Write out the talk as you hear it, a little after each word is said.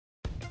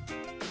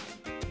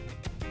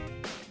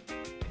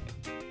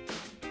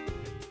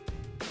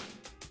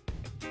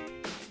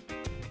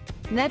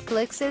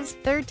Netflix's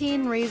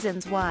 13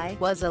 Reasons Why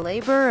was a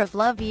labor of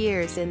love,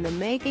 years in the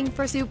making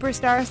for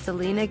superstar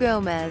Selena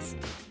Gomez.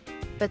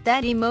 But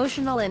that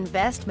emotional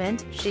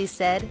investment, she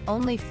said,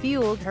 only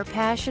fueled her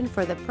passion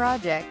for the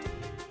project.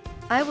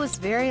 "I was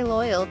very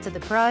loyal to the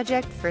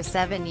project for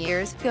 7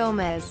 years,"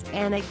 Gomez,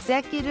 an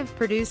executive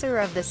producer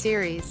of the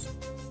series,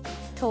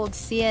 told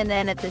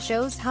CNN at the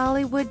show's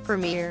Hollywood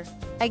premiere.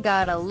 "I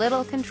got a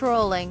little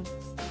controlling."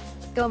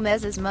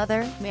 Gomez's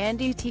mother,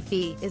 Mandy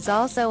Tiffy, is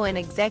also an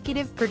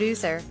executive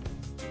producer,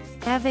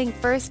 having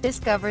first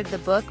discovered the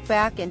book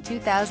back in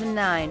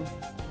 2009.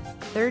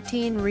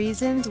 13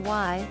 Reasons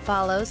Why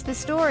follows the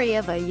story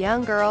of a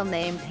young girl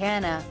named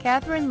Hannah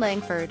Catherine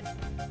Langford,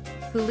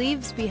 who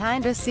leaves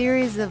behind a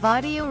series of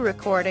audio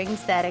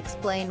recordings that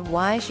explain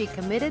why she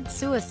committed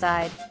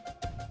suicide.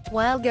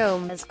 While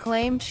Gomez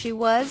claimed she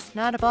was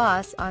not a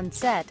boss on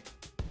set,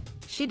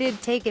 she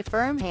did take a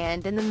firm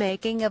hand in the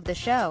making of the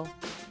show.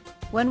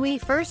 "When we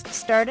first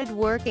started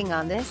working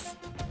on this,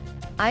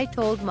 I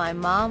told my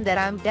mom that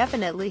I'm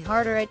definitely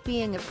harder at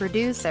being a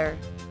producer.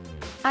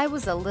 I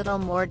was a little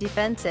more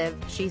defensive,"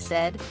 she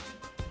said.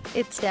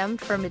 It stemmed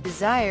from a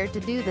desire to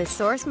do the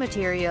source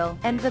material,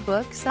 and the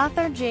book's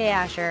author Jay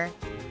Asher.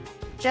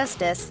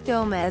 "Justice,"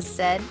 Gomez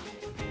said.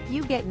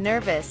 "You get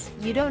nervous,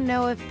 you don't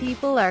know if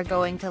people are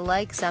going to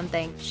like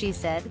something," she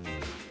said.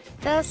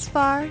 Thus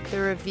far, the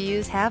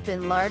reviews have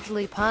been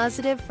largely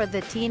positive for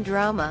the teen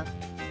drama,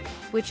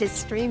 which is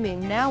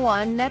streaming now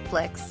on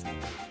Netflix.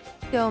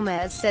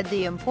 Gomez said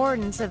the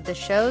importance of the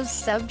show's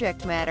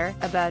subject matter,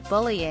 about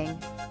bullying,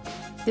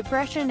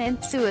 depression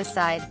and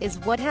suicide, is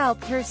what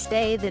helped her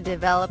stay the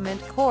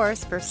development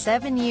course for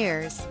 7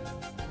 years.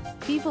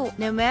 "People,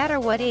 no matter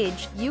what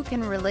age, you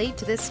can relate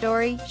to this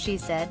story," she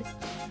said.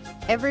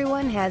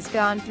 "Everyone has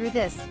gone through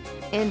this,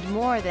 and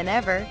more than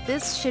ever,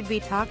 this should be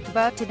talked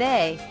about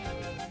today."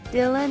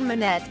 Dylan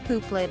Minnette,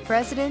 who played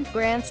President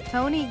Grant's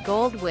Tony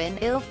Goldwyn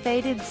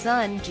ill-fated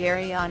son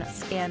Jerry on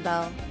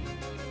Scandal,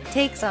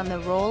 takes on the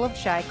role of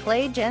Shy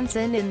Clay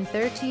Jensen in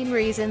 13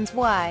 Reasons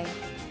Why.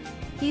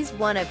 He's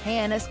one of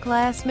Hannah's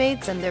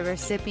classmates and the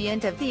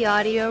recipient of the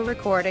audio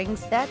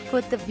recordings that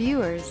put the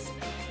viewers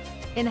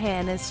in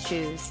Hannah's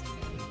shoes.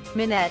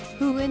 Minnette,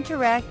 who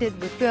interacted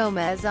with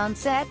Gomez on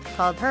set,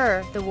 called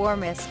her the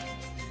warmest,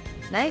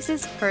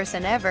 nicest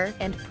person ever,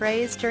 and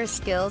praised her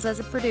skills as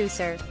a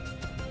producer.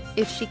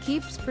 "If she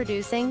keeps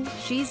producing,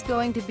 she's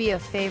going to be a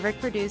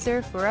favorite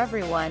producer for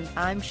everyone,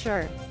 I'm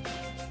sure,"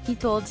 he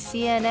told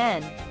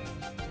CNN.